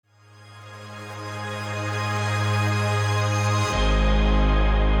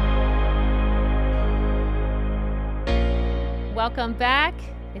welcome back.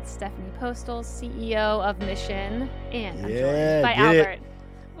 It's Stephanie Postal, CEO of Mission, and I'm joined by Albert.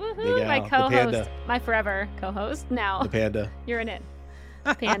 Woohoo, my co-host, my forever co-host now. The panda. You're in it.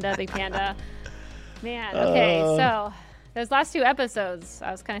 Panda, big panda. Man, okay, so those last two episodes,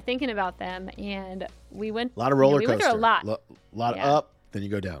 I was kind of thinking about them, and we went... A lot of roller coaster. We went through a lot. A lot of up, then you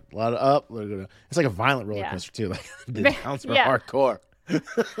go down. A lot of up, then you go down. It's like a violent roller coaster, too. Like, the downs were hardcore.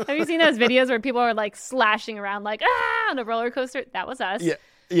 Have you seen those videos where people are like slashing around like on a roller coaster? That was us.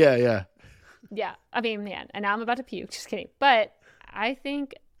 Yeah. I mean, man, and now I'm about to puke. Just kidding. But I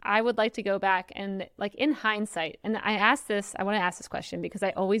think I would like to go back and, like, in hindsight, and I want to ask this question because I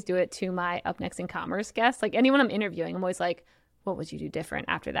always do it to my Up Next in Commerce guests. Like, anyone I'm interviewing, I'm always like, what would you do different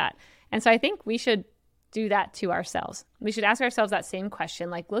after that? And so I think we should do that to ourselves. We should ask ourselves that same question,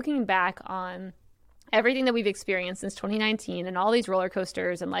 like looking back on everything that we've experienced since 2019 and all these roller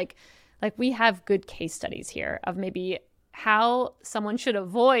coasters, and like we have good case studies here of maybe how someone should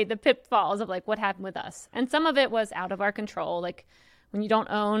avoid the pitfalls of like what happened with us. And some of it was out of our control. Like when you don't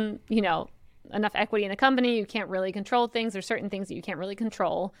own, enough equity in a company, you can't really control things. There's certain things that you can't really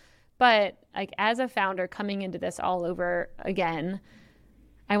control. But like as a founder coming into this all over again,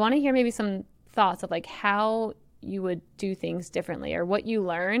 I want to hear maybe some thoughts of like how you would do things differently, or what you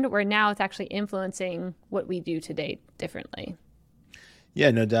learned where now it's actually influencing what we do today differently.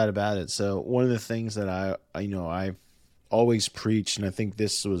 Yeah, no doubt about it. So one of the things that I've always preached, and I think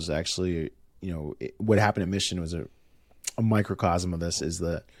this was actually, what happened at Mission was a microcosm of this, is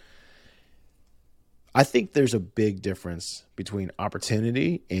that I think there's a big difference between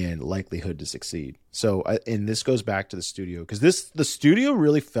opportunity and likelihood to succeed. So, and this goes back to the studio, because the studio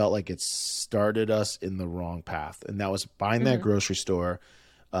really felt like it started us in the wrong path. And that was buying that grocery store.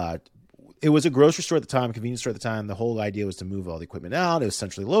 It was a grocery store at the time, a convenience store at the time. The whole idea was to move all the equipment out. It was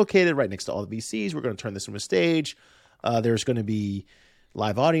centrally located right next to all the VCs. We're going to turn this into a stage. There's going to be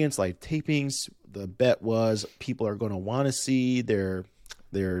live audience, live tapings. The bet was people are going to want to see their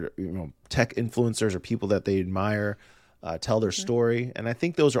tech influencers or people that they admire tell their story. And I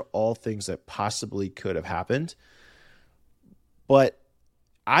think those are all things that possibly could have happened. But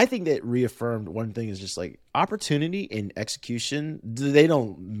I think that reaffirmed one thing is just like opportunity and execution. They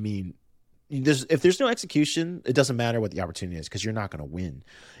don't mean if there's no execution, it doesn't matter what the opportunity is, because you're not going to win.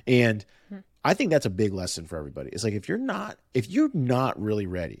 And I think that's a big lesson for everybody. It's like if you're not really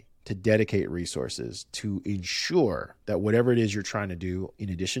ready to dedicate resources to ensure that whatever it is you're trying to do, in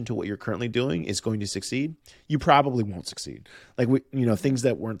addition to what you're currently doing, is going to succeed, you probably won't succeed. Like, things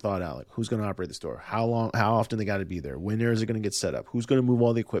that weren't thought out, like who's going to operate the store, how often they got to be there, when is it going to get set up, who's going to move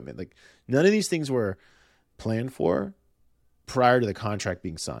all the equipment. Like, none of these things were planned for prior to the contract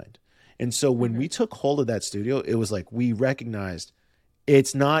being signed. And so when we took hold of that studio, it was like we recognized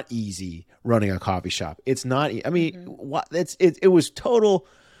it's not easy running a coffee shop. It's not. I mean, it was total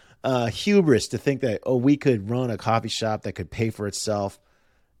hubris to think that we could run a coffee shop that could pay for itself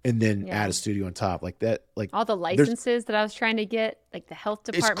and then add a studio on top like that. Like all the licenses that I was trying to get, like the health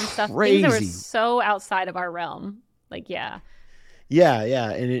department stuff, crazy. Things that were so outside of our realm. Like yeah,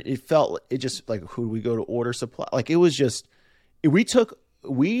 and it felt it just like, who do we go to order supply? Like it was just we took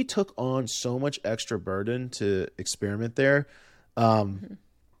on so much extra burden to experiment there.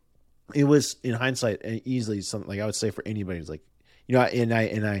 It was, in hindsight, easily something like I would say for anybody, it's like,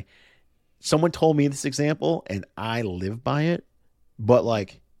 someone told me this example and I live by it, but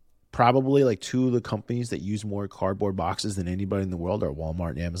like probably like two of the companies that use more cardboard boxes than anybody in the world are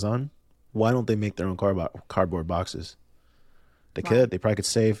Walmart and Amazon. Why don't they make their own cardboard boxes? They could. They probably could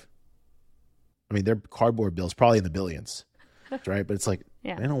save. I mean, their cardboard bill's probably in the billions, right? But it's like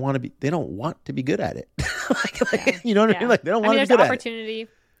they don't want to be good at it. You know what I mean? Like they don't want to be good at it. There's opportunity.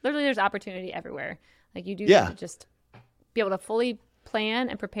 Literally, there's opportunity everywhere. Like you do need to just be able to fully plan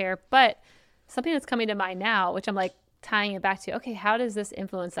and prepare. But something that's coming to mind now, which I'm like tying it back to, okay, how does this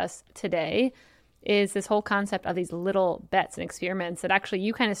influence us today, is this whole concept of these little bets and experiments that actually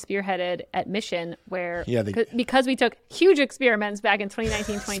you kind of spearheaded at Mission, where because we took huge experiments back in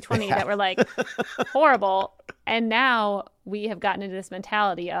 2019, 2020 that were like horrible. And now we have gotten into this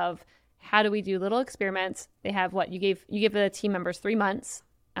mentality of how do we do little experiments? They have you give the team members 3 months.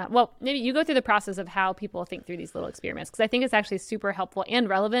 Maybe you go through the process of how people think through these little experiments, because I think it's actually super helpful and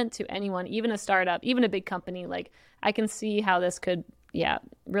relevant to anyone, even a startup, even a big company. Like I can see how this could,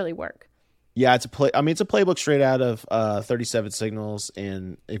 really work. Yeah, it's a playbook straight out of 37 Signals.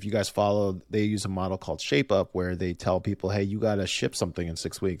 And if you guys follow, they use a model called Shape Up, where they tell people, hey, you got to ship something in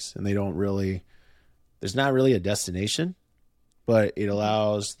 6 weeks. And there's not really a destination, but it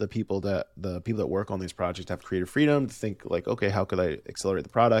allows the people that work on these projects to have creative freedom to think like, okay, how could I accelerate the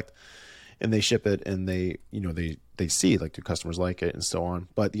product? and they ship it, and they see, like, do customers like it and so on.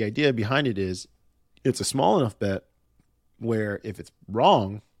 But the idea behind it is it's a small enough bet where if it's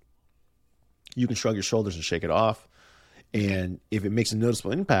wrong, you can shrug your shoulders and shake it off. And if it makes a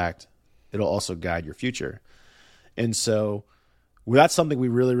noticeable impact, it'll also guide your future. And so that's something we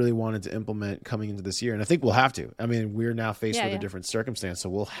really, really wanted to implement coming into this year. And I think we'll have to. I mean, we're now faced with a different circumstance, so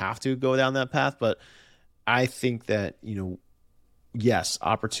we'll have to go down that path. But I think that, yes,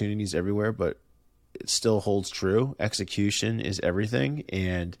 opportunities everywhere, but it still holds true. Execution is everything.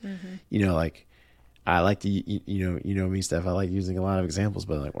 And, like, I like to, me, Steph, I like using a lot of examples,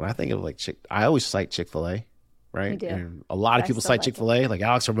 but like when I think of like I always cite Chick-fil-A, right? do. And a lot of people cite Chick-fil-A, like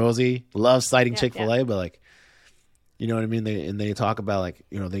Alex Hormozi loves citing Chick-fil-A, but like, you know what I mean? They talk about like,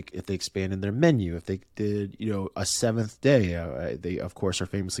 if they expanded their menu, if they did, a seventh day, they of course are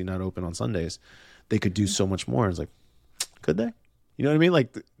famously not open on Sundays. They could do so much more. It's like, could they? You know what I mean?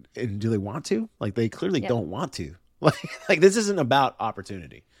 Like, and do they want to? Like, they clearly don't want to. Like this isn't about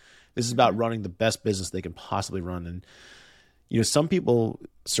opportunity. This is about running the best business they can possibly run. And, some people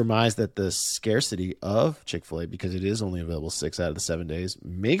surmise that the scarcity of Chick-fil-A, because it is only available 6 out of the 7 days,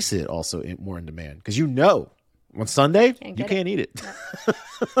 makes it also more in demand. Because on Sunday, you can't eat it.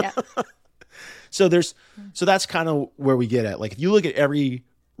 Yeah. So that's kind of where we get at. Like, if you look at every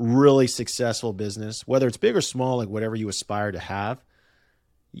really successful business, whether it's big or small, like whatever you aspire to have,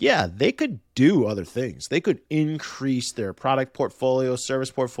 yeah, they could do other things. They could increase their product portfolio,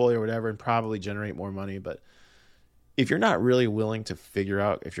 service portfolio, whatever, and probably generate more money. But if you're not really willing to figure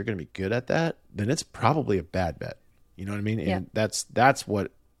out if you're going to be good at that, then it's probably a bad bet. You know what I mean? And that's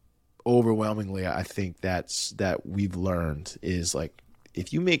what overwhelmingly I think that we've learned is like,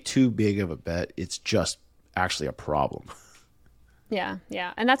 if you make too big of a bet, it's just actually a problem. Yeah.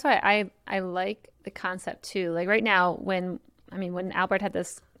 And that's why I like the concept too. Like right now, when Albert had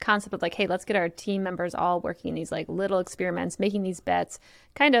this concept of like, hey, let's get our team members all working in these like little experiments, making these bets,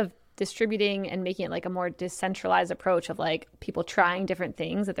 kind of distributing and making it like a more decentralized approach of like people trying different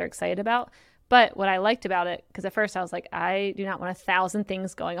things that they're excited about. But what I liked about it, because at first I was like, I do not want 1,000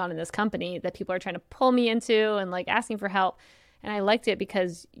 things going on in this company that people are trying to pull me into and like asking for help. And I liked it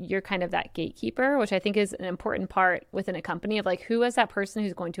because you're kind of that gatekeeper, which I think is an important part within a company of like, who is that person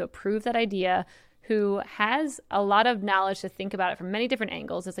who's going to approve that idea, who has a lot of knowledge to think about it from many different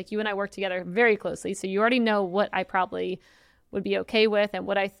angles. It's like you and I work together very closely. So you already know what I probably would be okay with and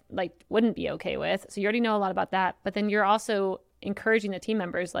what I like wouldn't be okay with. So you already know a lot about that. But then you're also encouraging the team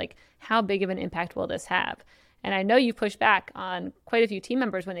members, like, how big of an impact will this have? And I know you pushed back on quite a few team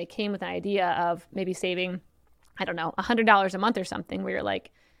members when they came with an idea of maybe saving, I don't know, $100 a month or something, where you're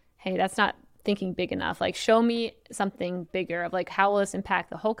like, hey, that's not thinking big enough. Like, show me something bigger of like, how will this impact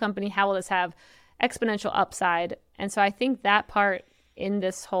the whole company? How will this have exponential upside? And so I think that part in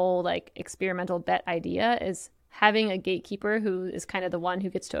this whole like experimental bet idea is having a gatekeeper who is kind of the one who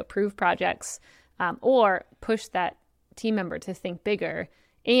gets to approve projects, or push that team member to think bigger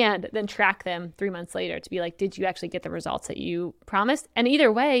and then track them 3 months later to be like, did you actually get the results that you promised? And either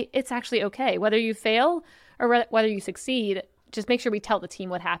way, it's actually okay. Whether you fail or whether you succeed, just make sure we tell the team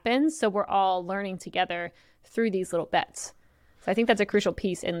what happens so we're all learning together through these little bets. So I think that's a crucial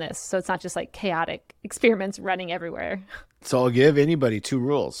piece in this. So it's not just like chaotic experiments running everywhere. So I'll give anybody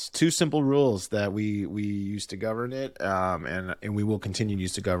two simple rules that we use to govern it, and we will continue to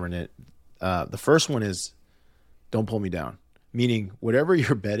use to govern it. The first one is, don't pull me down. Meaning, whatever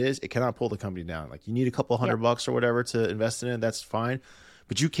your bet is, it cannot pull the company down. Like, you need a couple $100 or whatever to invest in it, that's fine.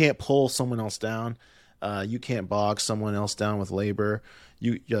 But you can't pull someone else down. You can't bog someone else down with labor.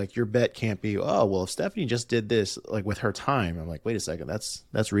 You're like, your bet can't be, oh, well, if Stephanie just did this, like with her time, I'm like, wait a second,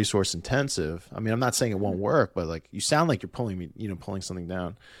 that's resource intensive. I mean, I'm not saying it won't work, but like, you sound like you're pulling something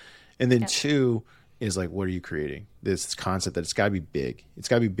down. And then two is like, what are you creating? This concept that it's got to be big. It's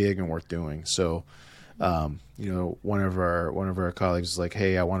got to be big and worth doing. So, one of our colleagues is like,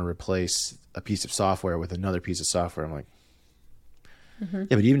 hey, I want to replace a piece of software with another piece of software. I'm like, yeah,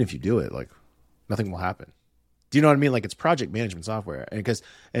 but even if you do it, like, nothing will happen. Do you know what I mean? Like, it's project management software.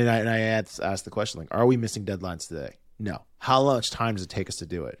 And I asked the question, like, are we missing deadlines today? No. How much time does it take us to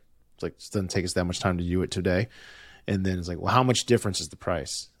do it? It's like, it doesn't take us that much time to do it today. And then it's like, well, how much difference is the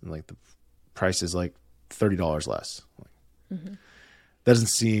price? And like, the price is like $30 less. Like, doesn't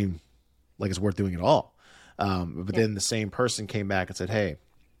seem like it's worth doing at all. But then the same person came back and said, hey,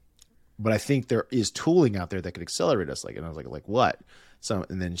 but I think there is tooling out there that could accelerate us. Like, and I was like what? So,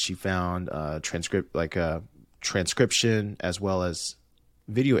 and then she found transcription as well as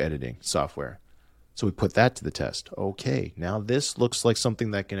video editing software. So we put that to the test. Okay, now this looks like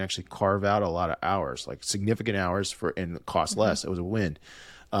something that can actually carve out a lot of hours, like significant hours and cost less. It was a win.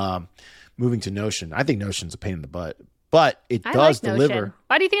 moving to Notion. I think Notion's a pain in the butt, but it I does like deliver. Notion.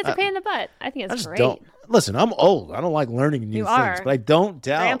 Why do you think it's a pain in the butt? I think I it's just great. don't listen. I'm old. I don't like learning new You things, are. but I don't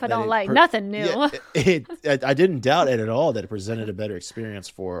doubt. Grandpa that don't it like nothing new. I didn't doubt it at all that it presented a better experience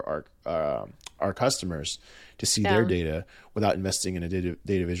for our customers to see their data without investing in a data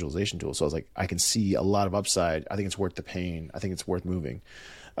visualization tool. So I was like, I can see a lot of upside. I think it's worth the pain. I think it's worth moving.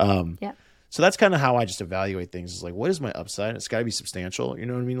 Yeah. So that's kind of how I just evaluate things. Is like, what is my upside? It's got to be substantial. You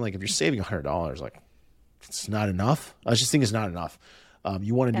know what I mean? Like if you're saving $100, like it's not enough. I just think it's not enough.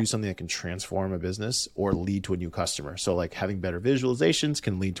 You want to do something that can transform a business or lead to a new customer. So like having better visualizations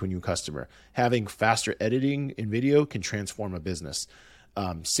can lead to a new customer. Having faster editing in video can transform a business.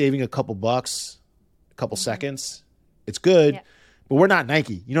 Saving a couple bucks, a couple seconds, it's good. Yeah. But we're not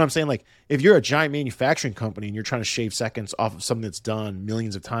Nike. You know what I'm saying? Like if you're a giant manufacturing company and you're trying to shave seconds off of something that's done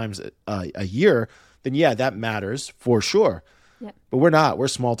millions of times a year, then yeah, that matters for sure. Yeah. But we're not. We're a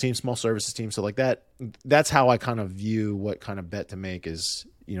small team, small services team. So like that's how I kind of view what kind of bet to make is,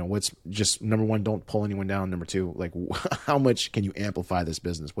 you know, what's just number one, don't pull anyone down. Number two, like how much can you amplify this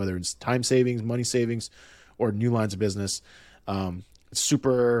business, whether it's time savings, money savings, or new lines of business. It's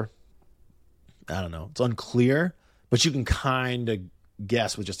super, I don't know, it's unclear, but you can kind of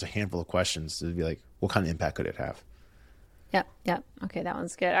guess with just a handful of questions to be like, what kind of impact could it have? Yep. Yep. Okay. That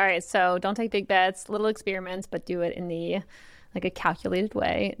one's good. All right. So don't take big bets, little experiments, but do it in like a calculated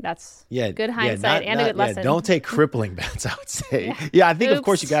way. That's good hindsight and a good lesson. Don't take crippling bets, I would say. Yeah. I think of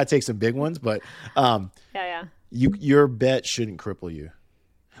course you got to take some big ones, but your bet shouldn't cripple you.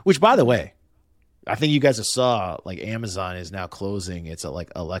 Which by the way, I think you guys have saw like Amazon is now closing. It's a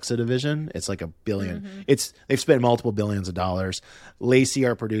like Alexa division. It's like $1 billion. They've spent multiple billions of dollars. Lacey,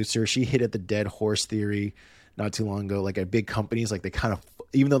 our producer, she hit at the dead horse theory not too long ago. Like at big companies, like they kind of,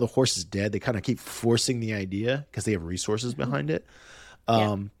 even though the horse is dead, they kind of keep forcing the idea because they have resources behind it.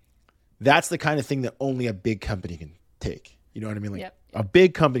 That's the kind of thing that only a big company can take. You know what I mean? Like a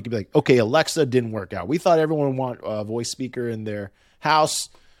big company could be like, okay, Alexa didn't work out. We thought everyone would want a voice speaker in their house.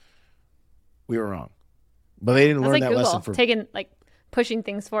 We were wrong, but they didn't learn like that Google, lesson. Taking like pushing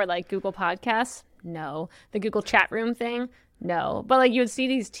things forward, like Google Podcasts. No, the Google chat room thing. No, but like you would see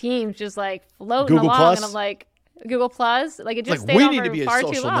these teams just like floating Google along, Plus? and I'm like Google Plus. Like it just Like stayed we on need for to be a far too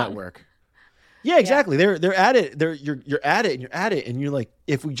social long. network. Yeah, exactly. They're at it. You're at it, and you're at it, and you're like,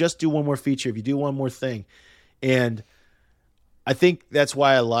 if we just do one more feature, if you do one more thing, and I think that's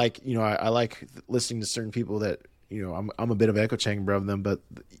why I like, you know, I like listening to certain people that, you know, I'm a bit of an echo chamber of them, but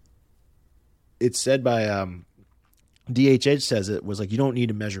it's said by DHH says it was like, you don't need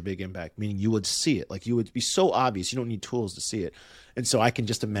to measure big impact, meaning you would see it. Like you would be so obvious. You don't need tools to see it. And so I can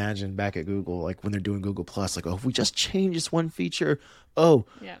just imagine back at Google, like when they're doing Google Plus, like, oh, if we just change this one feature, you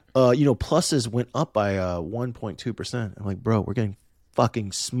know, pluses went up by 1.2%. I'm like, bro, we're getting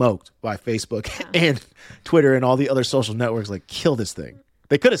fucking smoked by Facebook and Twitter and all the other social networks. Like, kill this thing.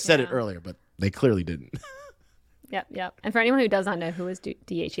 They could have said it earlier, but they clearly didn't. Yep. And for anyone who does not know who is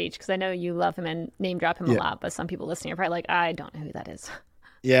DHH, because I know you love him and name drop him a lot, but some people listening are probably like, I don't know who that is.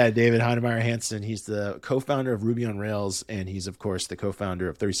 Yeah, David Heinemeier Hansen. He's the co-founder of Ruby on Rails, and he's, of course, the co-founder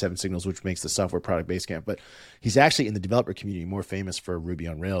of 37 Signals, which makes the software product Basecamp. But he's actually in the developer community more famous for Ruby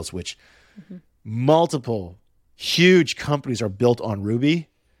on Rails, which multiple huge companies are built on Ruby,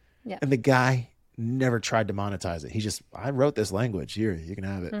 and the guy never tried to monetize it. He just, I wrote this language. Here, you can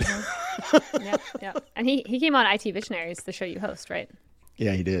have it. Yep. And he came on IT Visionaries, the show you host, right?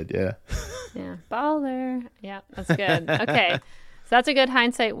 Yeah, he did. Yeah. Yeah. Baller. Yeah, that's good. Okay. So that's a good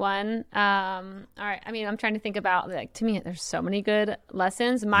hindsight one. All right. I mean, I'm trying to think about, like, to me, there's so many good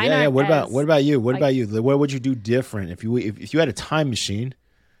lessons. Mine are. What about you? What about you? What would you do different if you had a time machine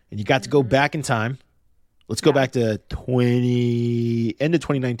and you got to go back in time? Let's go back to end of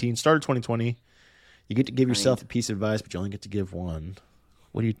 2019, start of 2020. You get to give yourself a piece of advice, but you only get to give one.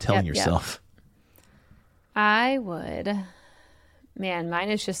 What are you telling yourself? I would, man, mine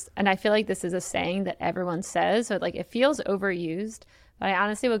is just, and I feel like this is a saying that everyone says, so like it feels overused, but I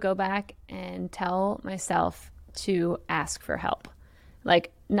honestly would go back and tell myself to ask for help.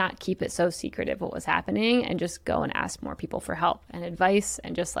 Like not keep it so secretive what was happening and just go and ask more people for help and advice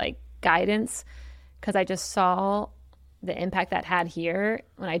and just like guidance. Because I just saw the impact that had here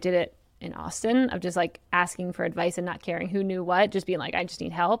when I did it in Austin of just like asking for advice and not caring who knew what, just being like, I just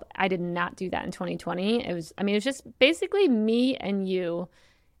need help. I did not do that in 2020. It was just basically me and you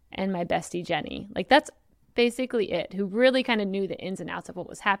and my bestie, Jenny. Like that's basically it, who really kind of knew the ins and outs of what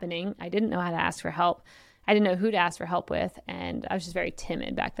was happening. I didn't know how to ask for help. I didn't know who to ask for help with. And I was just very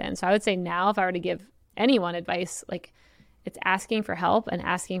timid back then. So I would say now if I were to give anyone advice, like it's asking for help and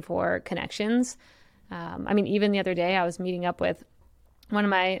asking for connections. Even the other day I was meeting up with one of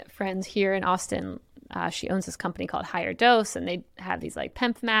my friends here in Austin, she owns this company called Higher Dose, and they have these like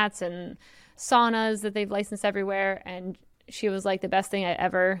PEMF mats and saunas that they've licensed everywhere. And she was like, the best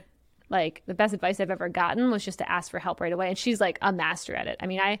advice I've ever gotten was just to ask for help right away. And she's like a master at it. I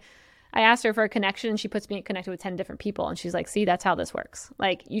mean, I asked her for a connection, and she puts me connected with 10 different people. And she's like, see, that's how this works.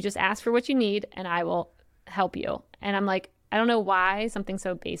 Like, you just ask for what you need and I will help you. And I'm like, I don't know why something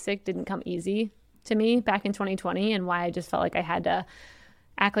so basic didn't come easy to me back in 2020, and why I just felt like I had to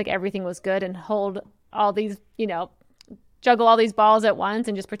act like everything was good and hold all these, juggle all these balls at once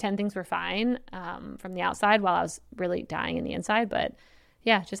and just pretend things were fine from the outside while I was really dying in the inside. But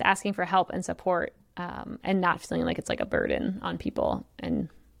yeah, just asking for help and support and not feeling like it's like a burden on people. And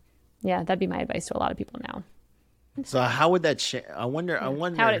yeah, that'd be my advice to a lot of people now. So how would that change? I wonder. How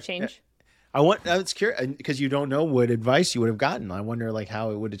would it change? I was curious because you don't know what advice you would have gotten. I wonder like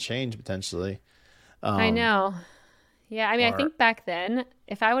how it would have changed potentially. I know. Yeah. I mean, I think back then,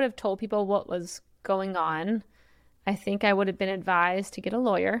 if I would have told people what was going on, I think I would have been advised to get a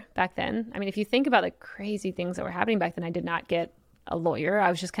lawyer back then. I mean, if you think about the crazy things that were happening back then, I did not get a lawyer.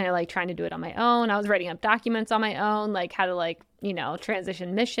 I was just kind of like trying to do it on my own. I was writing up documents on my own, like how to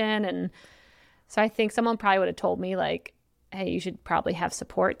transition mission. And so I think someone probably would have told me like, hey, you should probably have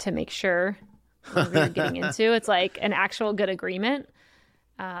support to make sure what you're getting into. It's like an actual good agreement.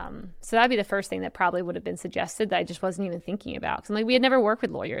 So that'd be the first thing that probably would have been suggested that I just wasn't even thinking about. Cause I'm like, we had never worked with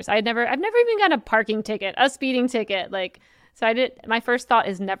lawyers. I've never even gotten a parking ticket, a speeding ticket. My first thought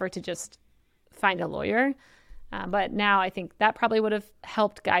is never to just find a lawyer. But now I think that probably would have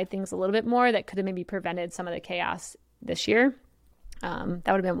helped guide things a little bit more. That could have maybe prevented some of the chaos this year. That would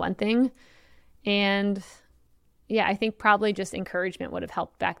have been one thing. And yeah, I think probably just encouragement would have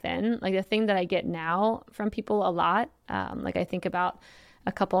helped back then. Like the thing that I get now from people a lot, like I think about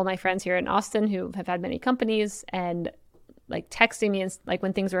a couple of my friends here in Austin who have had many companies and like texting me and like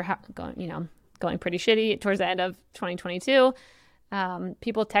when things were going pretty shitty towards the end of 2022,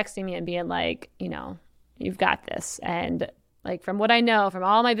 people texting me and being like, you've got this. And like, from what I know from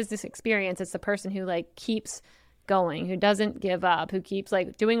all my business experience, it's the person who like keeps going, who doesn't give up, who keeps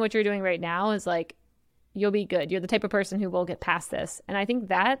like doing what you're doing right now is like, you'll be good. You're the type of person who will get past this. And I think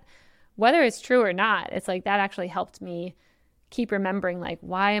that whether it's true or not, it's like that actually helped me keep remembering, like,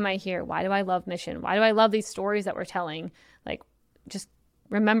 why am I here? Why do I love Mission? Why do I love these stories that we're telling? Like, just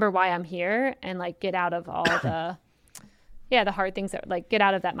remember why I'm here and like get out of all the, the hard things that like get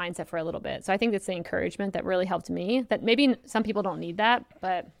out of that mindset for a little bit. So I think it's the encouragement that really helped me. That maybe some people don't need that,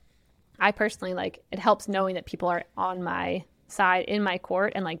 but I personally like it helps knowing that people are on my side in my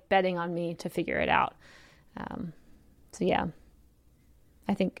court and like betting on me to figure it out. So yeah,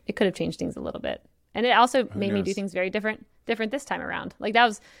 I think it could have changed things a little bit. And it also made me do things very different this time around. Like that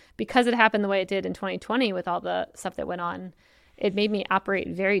was because it happened the way it did in 2020 with all the stuff that went on. It made me operate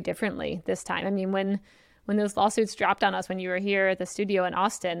very differently this time. I mean, when those lawsuits dropped on us when you were here at the studio in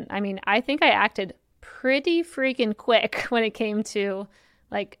Austin, I mean, I think I acted pretty freaking quick when it came to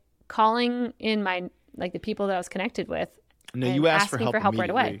like calling in my, like the people that I was connected with. No, you asked for help right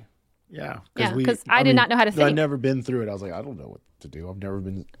away. Yeah. Because I did not know how to think. I've never been through it. I was like, I don't know what to do.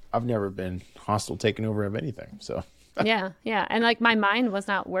 I've never been hostile taken over of anything. So yeah. And like my mind was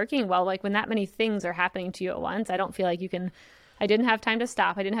not working well. Like when that many things are happening to you at once, I don't feel like I didn't have time to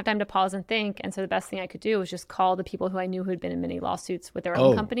stop. I didn't have time to pause and think. And so the best thing I could do was just call the people who I knew who'd been in many lawsuits with their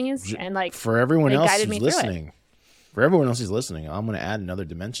own companies. And like for everyone else who's listening, I'm going to add another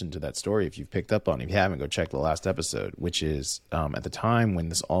dimension to that story. If you've picked up on it, if you haven't, go check the last episode, which is at the time when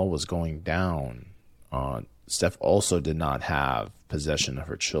this all was going down, Steph also did not have possession of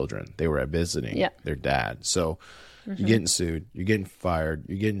her children. They were visiting their dad. So you're getting sued, you're getting fired,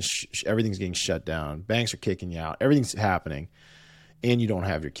 you're getting everything's getting shut down. Banks are kicking you out. Everything's happening. And you don't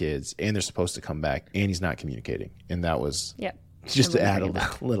have your kids, and they're supposed to come back, and he's not communicating. And that was just to add a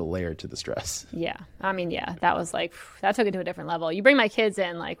little layer to the stress. Yeah. I mean, that was like, that took it to a different level. You bring my kids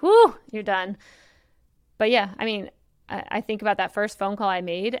in, like, whoo, you're done. But yeah, I mean, I think about that first phone call I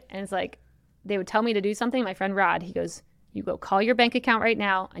made, and it's like, they would tell me to do something. My friend Rod, he goes, you go call your bank account right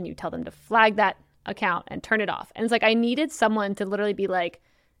now, and you tell them to flag that account and turn it off. And it's like, I needed someone to literally be like,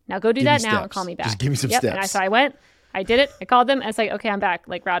 now go do that now and call me back. Just give me some steps. And so I went. I did it. I called them. And it's like, okay, I'm back.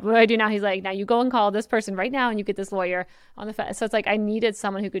 Like, Rod, what do I do now? He's like, now you go and call this person right now and you get this lawyer on the phone. So it's like, I needed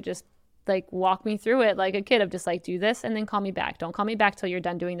someone who could just like walk me through it like a kid of just like, do this and then call me back. Don't call me back till you're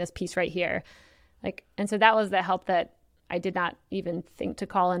done doing this piece right here. Like, and so that was the help that I did not even think to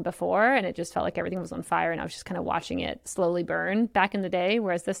call in before. And it just felt like everything was on fire. And I was just kind of watching it slowly burn back in the day.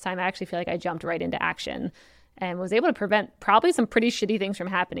 Whereas this time I actually feel like I jumped right into action and was able to prevent probably some pretty shitty things from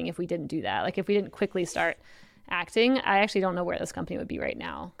happening if we didn't do that. Like if we didn't quickly start acting, I actually don't know where this company would be right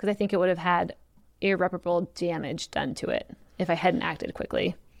now, because I think it would have had irreparable damage done to it if I hadn't acted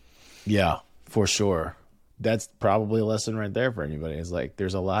quickly. Yeah, for sure. That's probably a lesson right there for anybody. It's like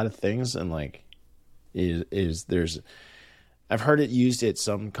there's a lot of things, and like I've heard it used at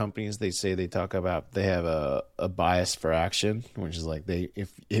some companies. They say they talk about they have a bias for action, which is like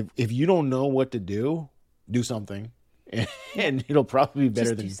if you don't know what to do something, and it'll probably be better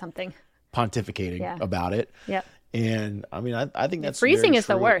Just than do something. pontificating about it. Yep. And I mean, I think that's freezing very is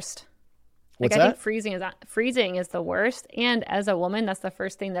the true. worst. What's I that? think freezing is the worst. And as a woman, that's the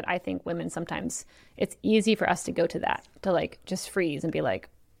first thing that I think women sometimes, it's easy for us to go to that, to like just freeze and be like,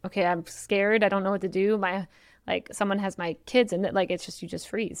 okay, I'm scared. I don't know what to do. Someone has my kids, and like, it's just, you just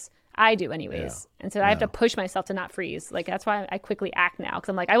freeze. I do anyways. Yeah. And so I have to push myself to not freeze. Like, that's why I quickly act now. Cause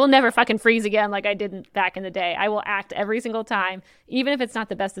I'm like, I will never fucking freeze again. Like I didn't back in the day. I will act every single time. Even if it's not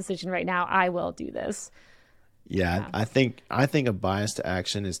the best decision right now, I will do this. Yeah. I think a bias to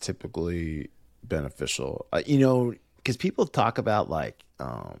action is typically beneficial, because people talk about like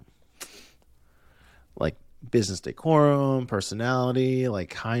business decorum, personality, like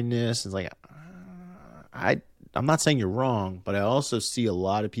kindness. It's like, I'm not saying you're wrong, but I also see a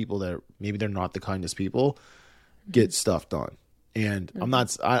lot of people that maybe they're not the kindest people get stuff done. And I'm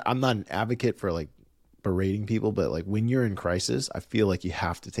not an advocate for like berating people, but like when you're in crisis, I feel like you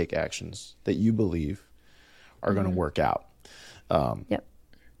have to take actions that you believe are going to work out. Yep.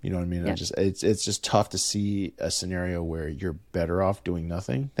 You know what I mean? Yep. It's just tough to see a scenario where you're better off doing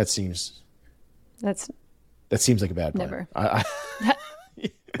nothing. That seems like a bad plan. Never.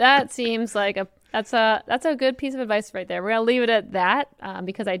 That seems like that's a good piece of advice right there. We're gonna leave it at that,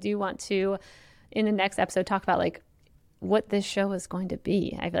 because I do want to, in the next episode, talk about like what this show is going to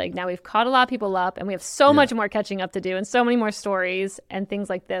be. I feel like now we've caught a lot of people up, and we have so much more catching up to do, and so many more stories and things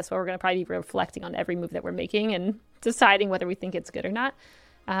like this, where we're gonna probably be reflecting on every move that we're making and deciding whether we think it's good or not.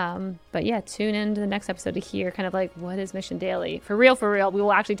 But yeah, tune in to the next episode to hear kind of like, what is Mission Daily for real. We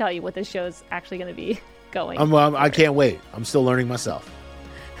will actually tell you what this show is actually going to be going. I can't wait. I'm still learning myself.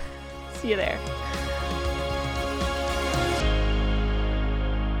 See you there.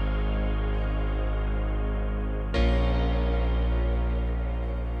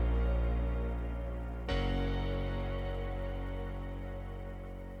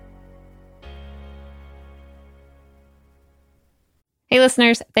 Hey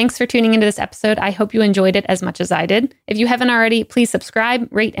listeners, thanks for tuning into this episode. I hope you enjoyed it as much as I did. If you haven't already, please subscribe,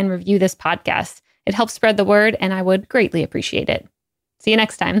 rate, and review this podcast. It helps spread the word, and I would greatly appreciate it. See you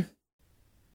next time.